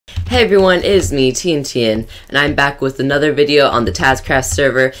Hey everyone, it is me, TNTeon, and I'm back with another video on the TazzCraft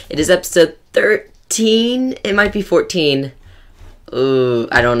server. It is episode 13, it might be 14. Ooh,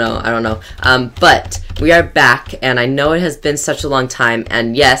 I don't know. But we are back, and I know it has been such a long time,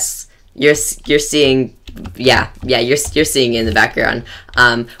 and yes, you're seeing, you're seeing it in the background.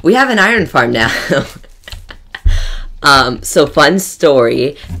 We have an iron farm now. So fun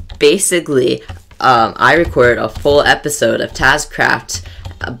story. Basically, I recorded a full episode of TazzCraft,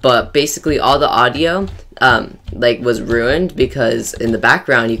 but basically all the audio was ruined because in the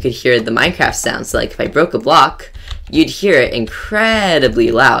background you could hear the Minecraft sounds. So, like, if I broke a block, you'd hear it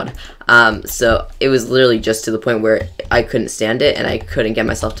incredibly loud. So it was literally just to the point where I couldn't stand it and I couldn't get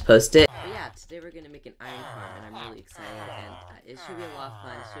myself to post it. But yeah, today we're gonna make an iron farm and I'm really excited, and it should be a lot of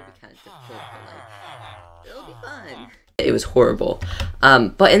fun. It should be kind of difficult, but it'll be fun. It was horrible.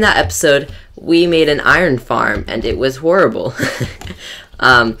 But in that episode, we made an iron farm and it was horrible.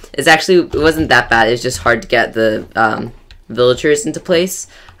 It wasn't that bad. It's just hard to get the villagers into place.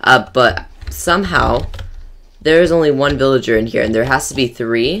 But somehow there's only one villager in here, and there has to be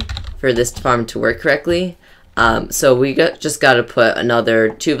 3 for this farm to work correctly. So we just got to put another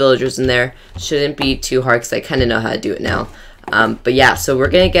 2 villagers in there. Shouldn't be too hard because I kind of know how to do it now. But yeah, so we're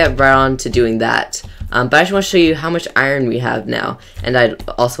gonna get right on to doing that. But I just want to show you how much iron we have now, and I'd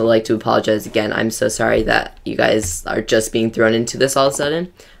also like to apologize again. I'm so sorry that you guys are just being thrown into this all of a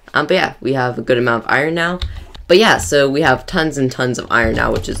sudden. But yeah, we have a good amount of iron now. But yeah, so we have tons and tons of iron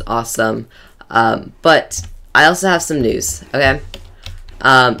now, which is awesome. But I also have some news, okay?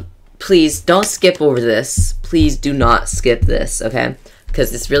 Please don't skip over this. Please do not skip this, okay?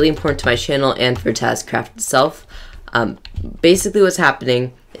 Because it's really important to my channel and for TazzCraft itself. Basically what's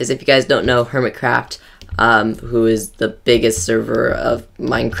happening is, if you guys don't know Hermitcraft, who is the biggest server of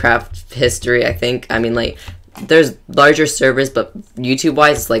Minecraft history, I think. I mean, like, there's larger servers, but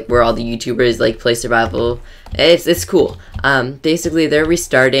YouTube-wise, it's like where all the YouTubers like play survival. It's cool. Basically, they're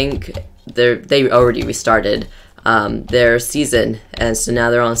restarting. They already restarted their season, and so now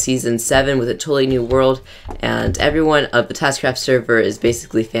they're on season 7 with a totally new world, and everyone of the TazzCraft server is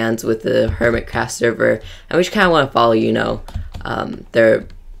basically fans with the Hermitcraft server, and we just kind of want to follow, you know,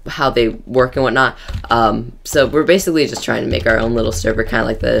 how they work and whatnot. So we're basically just trying to make our own little server, kind of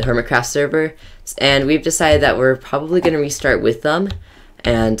like the Hermitcraft server, and we've decided that we're probably going to restart with them,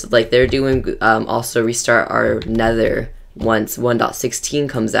 and like they're doing also restart our Nether once 1.16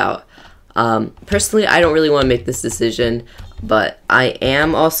 comes out. Personally, I don't really want to make this decision, but I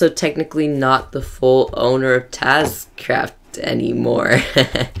am also technically not the full owner of TazzCraft anymore.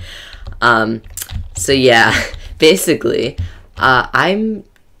 So yeah, basically, I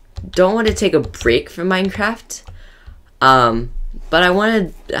don't want to take a break from Minecraft, but I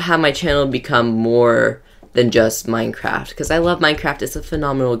want to have my channel become more than just Minecraft, because I love Minecraft. It's a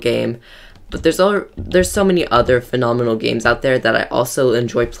phenomenal game, but there's so many other phenomenal games out there that I also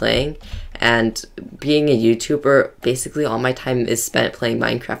enjoy playing, and being a YouTuber, basically all my time is spent playing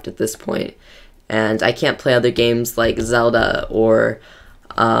Minecraft at this point, and I can't play other games like Zelda or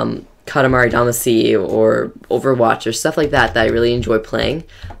Katamari Damacy or Overwatch or stuff like that I really enjoy playing.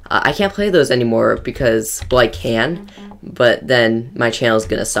 I can't play those anymore because, well, I can, but then my channel is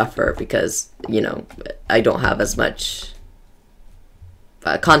gonna suffer because, you know, I don't have as much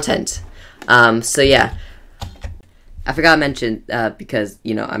content. So yeah, I forgot to mention, because,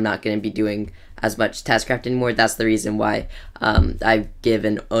 you know, I'm not going to be doing as much TazzCraft anymore. That's the reason why I've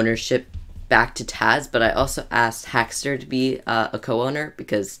given ownership back to Taz, but I also asked Hackster to be a co-owner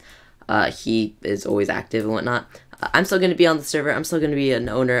because he is always active and whatnot. I'm still going to be on the server. I'm still going to be an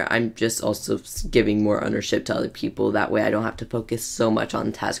owner. I'm just also giving more ownership to other people. That way I don't have to focus so much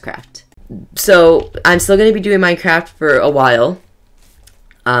on TazzCraft. So I'm still going to be doing Minecraft for a while.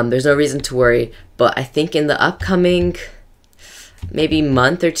 There's no reason to worry, but I think in the upcoming maybe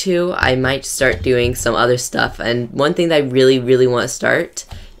month or 2, I might start doing some other stuff. And one thing that I really, really want to start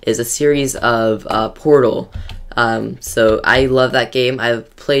is a series of Portal. So I love that game.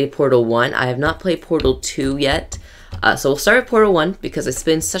 I've played Portal 1. I have not played Portal 2 yet. So we'll start with Portal 1 because it's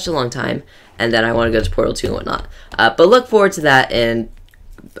been such a long time, and then I want to go to Portal 2 and whatnot. But look forward to that, and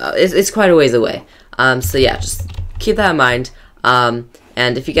it's quite a ways away. So yeah, just keep that in mind.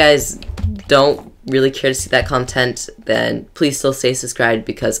 And if you guys don't really care to see that content, then please still stay subscribed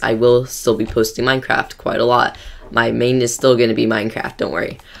because I will still be posting Minecraft quite a lot. My main is still going to be Minecraft, don't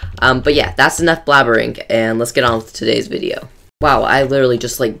worry. But yeah, that's enough blabbering, and let's get on with today's video. Wow, I literally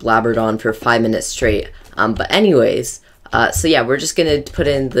just like blabbered on for 5 minutes straight. But anyways, so yeah, we're just going to put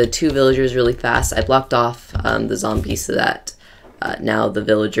in the 2 villagers really fast. I blocked off the zombies so that now the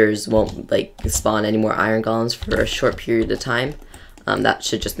villagers won't like spawn any more iron golems for a short period of time. That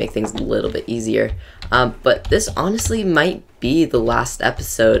should just make things a little bit easier. But this honestly might be the last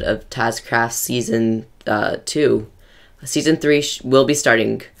episode of TazzCraft Season 2. Season 3 will be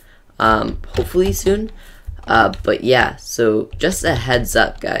starting hopefully soon. But yeah, so just a heads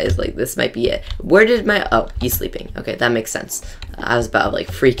up, guys, like this might be it. Where did my, oh, he's sleeping. Okay, that makes sense. I was about to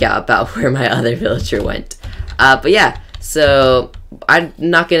like freak out about where my other villager went. But yeah, so I'm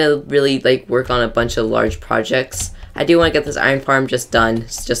not gonna really like work on a bunch of large projects. I do want to get this iron farm just done,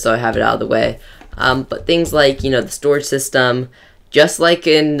 just so I have it out of the way. But things like, you know, the storage system, just like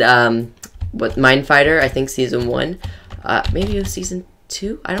in what Minefighter, I think season 1, maybe it was season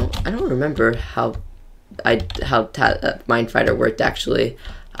 2. I don't remember how Minefighter worked actually.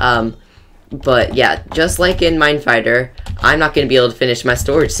 But yeah, just like in Minefighter, I'm not going to be able to finish my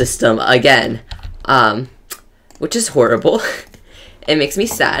storage system again, which is horrible. It makes me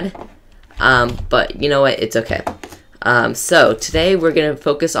sad, but you know what, it's okay. So today we're going to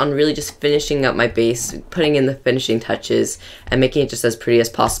focus on really just finishing up my base, putting in the finishing touches, and making it just as pretty as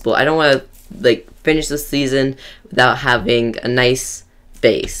possible. I don't want to like finish the season without having a nice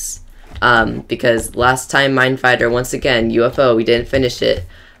base, because last time Minefighter, once again, UFO, we didn't finish it.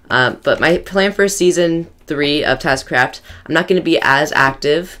 But my plan for season 3 of TazzCraft, I'm not going to be as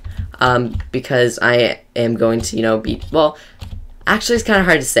active, because I am going to, you know, be, well, actually it's kind of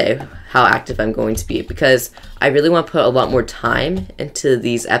hard to say how active I'm going to be, because I really want to put a lot more time into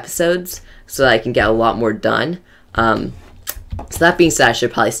these episodes so that I can get a lot more done. So that being said, I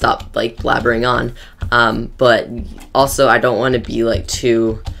should probably stop like blabbering on, but also I don't want to be like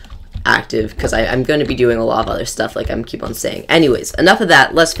too active, because I'm going to be doing a lot of other stuff like I'm keep on saying. Anyways, enough of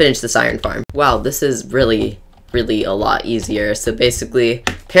that, let's finish this iron farm. Wow, this is really a lot easier. So basically,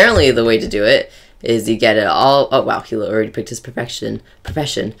 apparently the way to do it is you get it all, oh wow, he already picked his profession.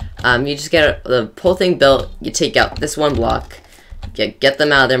 You just get the whole thing built, you take out this one block, get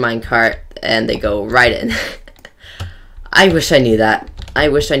them out of their minecart, and they go right in. I wish I knew that. I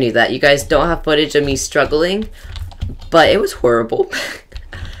wish I knew that. You guys don't have footage of me struggling, but it was horrible.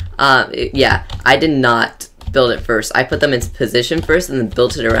 Yeah, I did not build it first. I put them in position first and then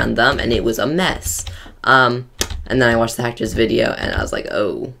built it around them, and it was a mess. And then I watched the Hector's video, and I was like,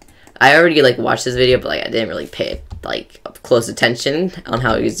 oh. I already like watched this video, but like I didn't really pay like close attention on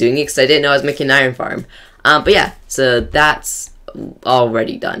how he was doing it, because I didn't know I was making an iron farm. But yeah, so that's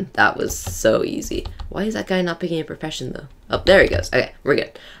already done. That was so easy. Why is that guy not picking a profession though? Oh, there he goes. Okay, we're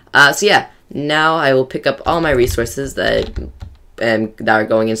good. So yeah, now I will pick up all my resources that are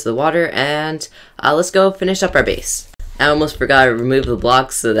going into the water, and let's go finish up our base. I almost forgot to remove the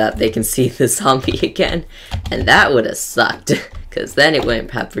blocks so that they can see the zombie again, and that would have sucked, because then it wouldn't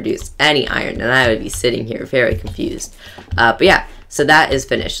have produced any iron, and I would be sitting here very confused. But yeah, so that is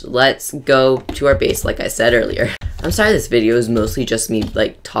finished. Let's go to our base like I said earlier. I'm sorry this video is mostly just me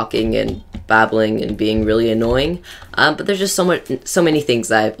like talking and babbling and being really annoying, but there's just so many things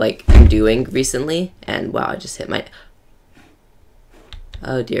that I've like been doing recently, and wow, I just hit my,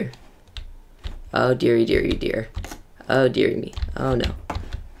 oh dear. Oh dearie dearie dear. Oh dearie me. Oh no.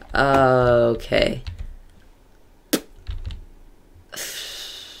 Okay.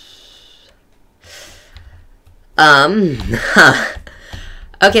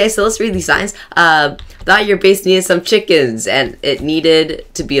 Okay, so let's read these signs. Thought your base needed some chickens, and it needed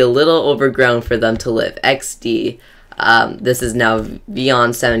to be a little overgrown for them to live. XD. This is now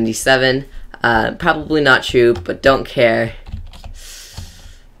beyond 77. Probably not true, but don't care.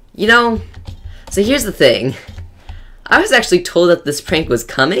 You know, so here's the thing. I was actually told that this prank was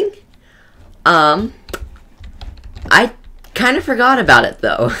coming. I kind of forgot about it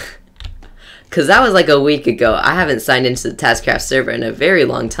though. Because that was like a week ago. I haven't signed into the TazzCraft server in a very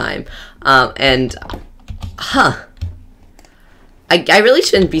long time. I really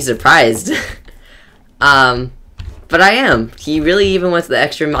shouldn't be surprised. But I am. He really even went the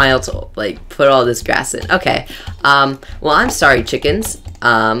extra mile to like put all this grass in. Okay. Well, I'm sorry, chickens.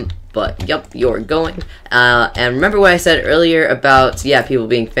 But yep, you're going. And remember what I said earlier about, yeah, people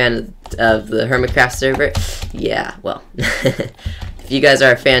being fan of the Hermitcraft server? Yeah, well, if you guys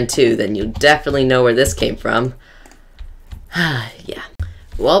are a fan too, then you'll definitely know where this came from. Yeah.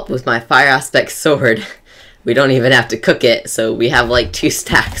 Well, with my fire aspect sword, we don't even have to cook it, so we have like 2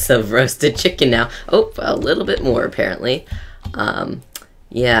 stacks of roasted chicken now. Oh, a little bit more apparently.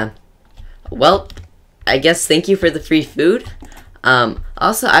 Yeah. Well, I guess thank you for the free food.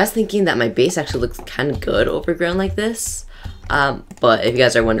 Also, I was thinking that my base actually looks kind of good overgrown like this. But if you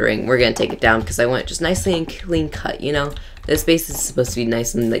guys are wondering, we're gonna take it down because I want it just nicely and clean cut, you know? This base is supposed to be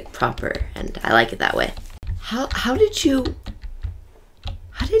nice and like proper, and I like it that way. How did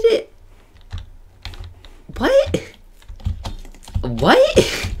it, what?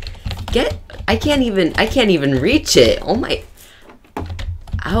 What? I can't even reach it. Oh my.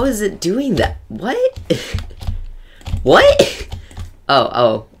 How is it doing that? What? What?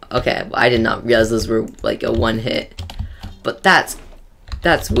 Oh, okay. I did not realize those were like a one hit. But that's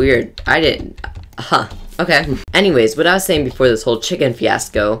weird. I didn't. Huh. Okay. Anyways, what I was saying before this whole chicken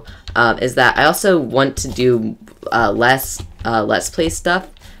fiasco is that I also want to do less Let's Play stuff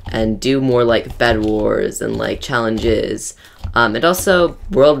and do more like Bed Wars and like challenges. And also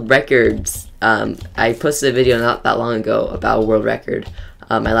world records. I posted a video not that long ago about a world record.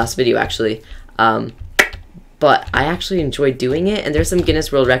 My last video actually. But I actually enjoyed doing it, and there's some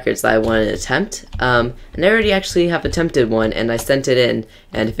Guinness World Records that I want to attempt. And I already actually have attempted one, and I sent it in,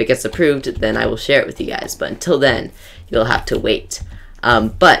 and if it gets approved, then I will share it with you guys. But until then, you'll have to wait.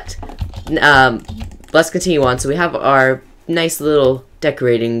 Let's continue on. So we have our nice little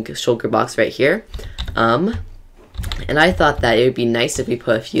decorating shulker box right here. And I thought that it would be nice if we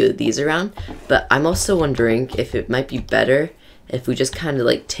put a few of these around, but I'm also wondering if it might be better if we just kind of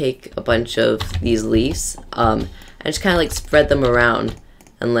like take a bunch of these leaves and just kind of like spread them around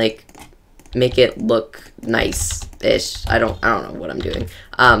and like make it look nice-ish. I don't know what I'm doing.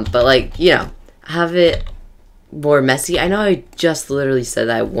 But like, you know, have it more messy. I know I just literally said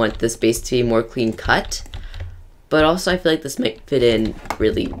that I want this base to be more clean cut, but also I feel like this might fit in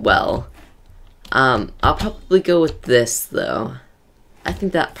really well. I'll probably go with this though. I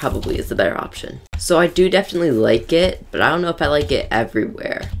think that probably is the better option. So I do definitely like it, but I don't know if I like it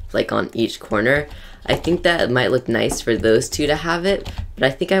everywhere, like on each corner. I think that it might look nice for those two to have it, but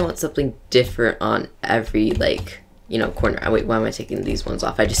I think I want something different on every, like, you know, corner. Wait, why am I taking these ones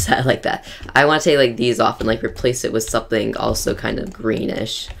off? I just said it like that. I want to take like these off and like replace it with something also kind of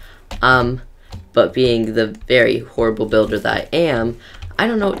greenish. But being the very horrible builder that I am, I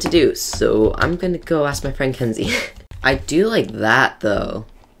don't know what to do, so I'm gonna go ask my friend Kenzie. I do like that though.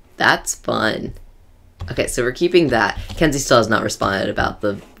 That's fun. Okay, so we're keeping that. Kenzie still has not responded about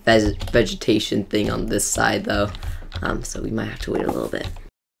the vegetation thing on this side though. So we might have to wait a little bit.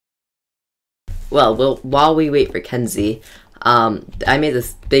 Well, while we wait for Kenzie, I made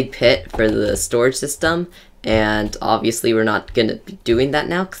this big pit for the storage system, and obviously we're not gonna be doing that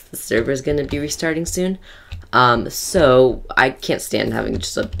now because the server is gonna be restarting soon. So I can't stand having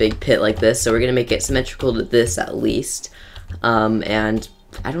just a big pit like this, so we're gonna make it symmetrical to this at least. And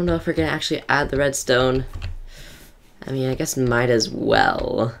I don't know if we're gonna actually add the redstone. I mean, I guess might as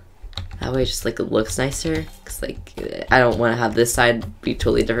well. That way, just like it looks nicer. Cause like I don't want to have this side be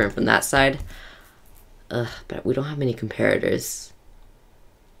totally different from that side. But we don't have many comparators.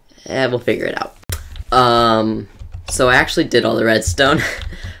 We'll figure it out. So I actually did all the redstone.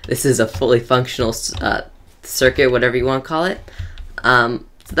 This is a fully functional circuit, whatever you want to call it. So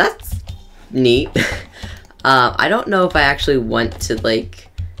that's neat. I don't know if I actually want to like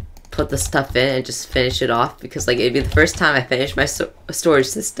put the stuff in and just finish it off, because like it'd be the first time I finish my storage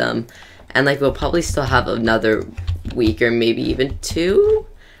system, and like we'll probably still have another week or maybe even 2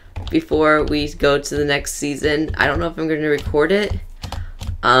 before we go to the next season. I don't know if I'm going to record it.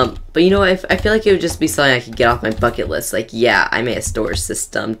 But you know what, I feel like it would just be something I could get off my bucket list. Like, yeah, I made a storage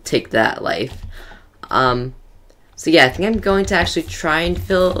system, take that life. So yeah, I think I'm going to actually try and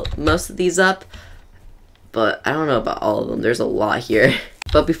fill most of these up, but I don't know about all of them. There's a lot here.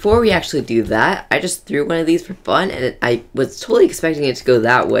 But before we actually do that, I just threw one of these for fun, and I was totally expecting it to go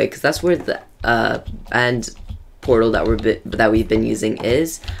that way, because that's where the end portal that we've been using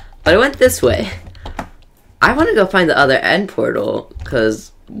is. But it went this way. I want to go find the other end portal,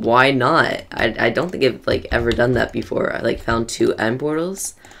 because why not? I don't think I've like ever done that before. I like found 2 end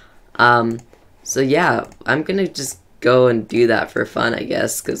portals. So yeah, I'm gonna just go and do that for fun, I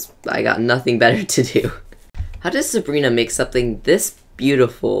guess, because I got nothing better to do. How does Sabrina make something this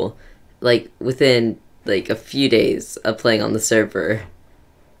beautiful, like within like a few days of playing on the server,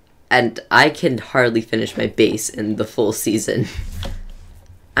 and I can hardly finish my base in the full season?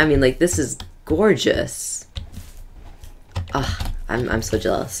 I mean, like, this is gorgeous. I'm so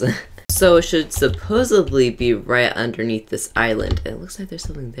jealous. So it should supposedly be right underneath this island. It looks like there's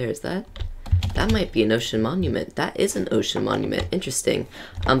something there. Is that? That might be an ocean monument. That is an ocean monument. Interesting.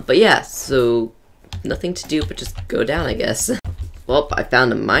 But yeah, so nothing to do but just go down, I guess. Well, I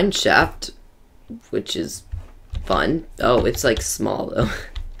found a mine shaft, which is fun. Oh, it's like small though.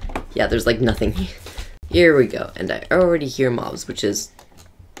 Yeah, there's like nothing here. Here we go. And I already hear mobs, which is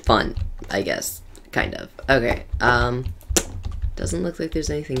fun, I guess. Kind of. Okay, doesn't look like there's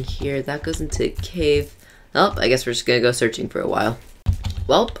anything here. That goes into a cave. Oh, I guess we're just gonna go searching for a while.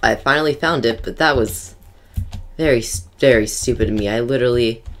 Well, I finally found it, but that was very, very stupid of me. I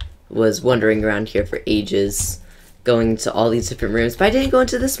literally was wandering around here for ages, going to all these different rooms, but I didn't go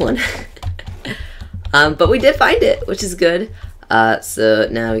into this one. But we did find it, which is good. So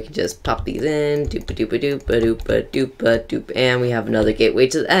now we can just pop these in, doop-a-doop-a-doop-a-doop-a-doop, and we have another gateway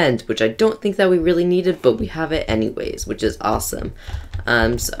to the end, which I don't think that we really needed, but we have it anyways, which is awesome. So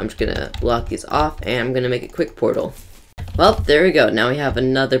I'm just gonna block these off, and I'm gonna make a quick portal. Well, there we go. Now we have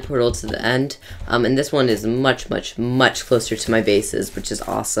another portal to the end, and this one is much closer to my bases, which is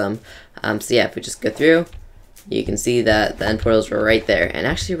awesome. So yeah, if we just go through, you can see that the end portals were right there, and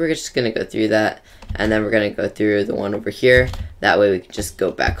actually we're just gonna go through that, and then we're gonna go through the one over here. That way we can just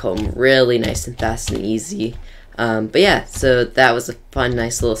go back home really nice and fast and easy. But yeah, so that was a fun,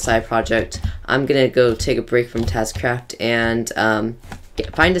 nice little side project. I'm gonna go take a break from TazzCraft and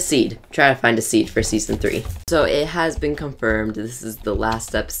find a seed. Try to find a seed for season 3. So it has been confirmed. This is the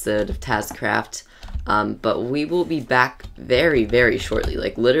last episode of TazzCraft. But we will be back very shortly.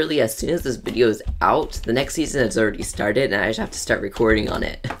 Like literally as soon as this video is out, the next season has already started, and I just have to start recording on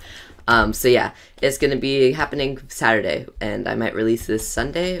it. So yeah, it's gonna be happening Saturday, and I might release this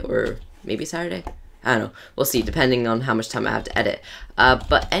Sunday or maybe Saturday. I don't know. We'll see, depending on how much time I have to edit.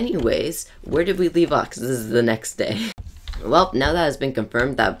 But anyways, where did we leave off? Because this is the next day. Well, now that has been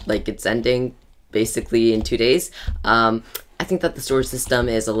confirmed that like it's ending basically in 2 days, I think that the storage system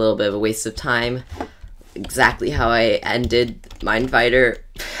is a little bit of a waste of time. Exactly how I ended Mindfighter.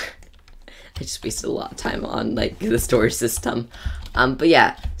 I just wasted a lot of time on like the storage system. But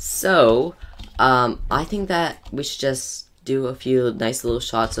yeah, so I think that we should just do a few nice little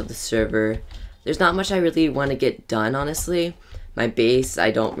shots of the server. There's not much I really want to get done, honestly. My base,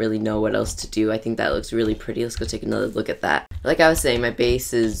 I don't really know what else to do. I think that looks really pretty. Let's go take another look at that. Like I was saying, my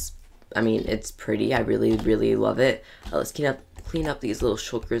base is, I mean, it's pretty. I really love it. Let's clean up these little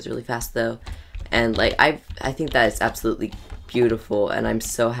shulkers really fast though. And like I think that it's absolutely beautiful, and I'm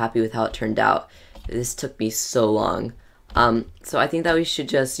so happy with how it turned out. This took me so long. So I think that we should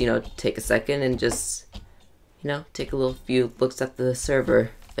just, you know, take a second and just, you know, take a few looks at the server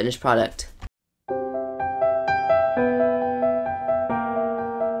finished product.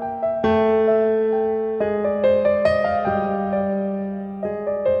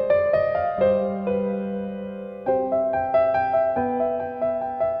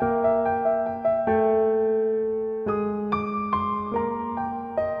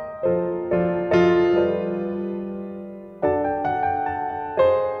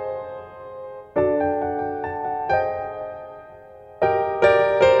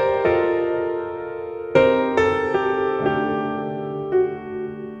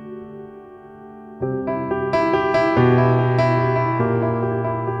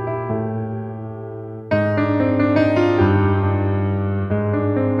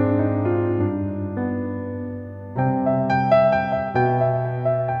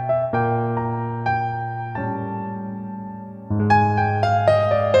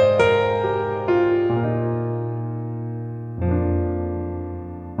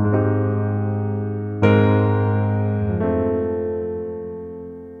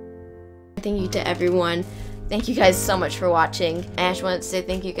 Thank you to everyone. Thank you guys so much for watching. And I just wanted to say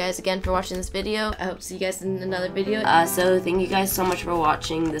thank you guys again for watching this video. I hope to see you guys in another video. So thank you guys so much for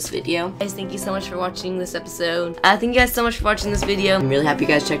watching this video. Guys, thank you so much for watching this episode. Thank you guys so much for watching this video. I'm really happy you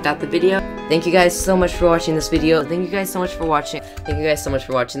guys checked out the video. Thank you guys so much for watching this video. Thank you guys so much for watching. Thank you guys so much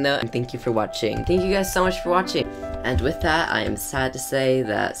for watching though. And thank you for watching. Thank you guys so much for watching. And with that, I am sad to say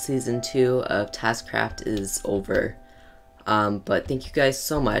that season 2 of TazzCraft is over. But thank you guys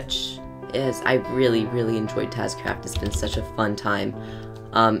so much. I really enjoyed TazzCraft. It's been such a fun time.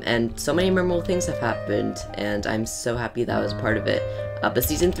 And so many memorable things have happened, and I'm so happy that I was a part of it. But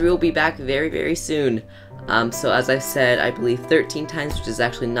season 3 will be back very soon. So as I said, I believe 13 times, which is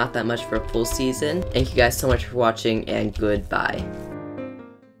actually not that much for a full season. Thank you guys so much for watching, and goodbye.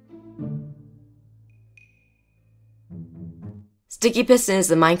 Stickypiston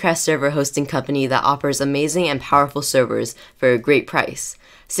is a Minecraft server hosting company that offers amazing and powerful servers for a great price.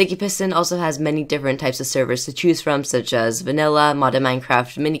 Stickypiston also has many different types of servers to choose from, such as vanilla, modded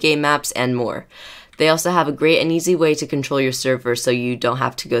Minecraft, minigame maps, and more. They also have a great and easy way to control your server so you don't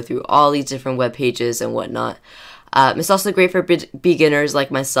have to go through all these different web pages and whatnot. It's also great for beginners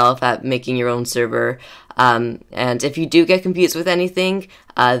like myself at making your own server. And if you do get confused with anything,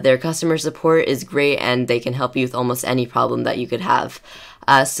 their customer support is great, and they can help you with almost any problem that you could have.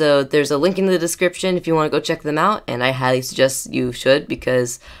 So there's a link in the description if you want to go check them out, and I highly suggest you should,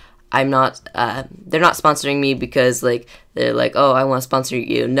 because they're not sponsoring me because like they're like, oh, I want to sponsor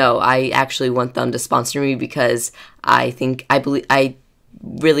you. No, I actually want them to sponsor me because I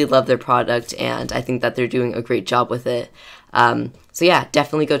really love their product, and I think that they're doing a great job with it. So yeah,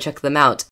 definitely go check them out.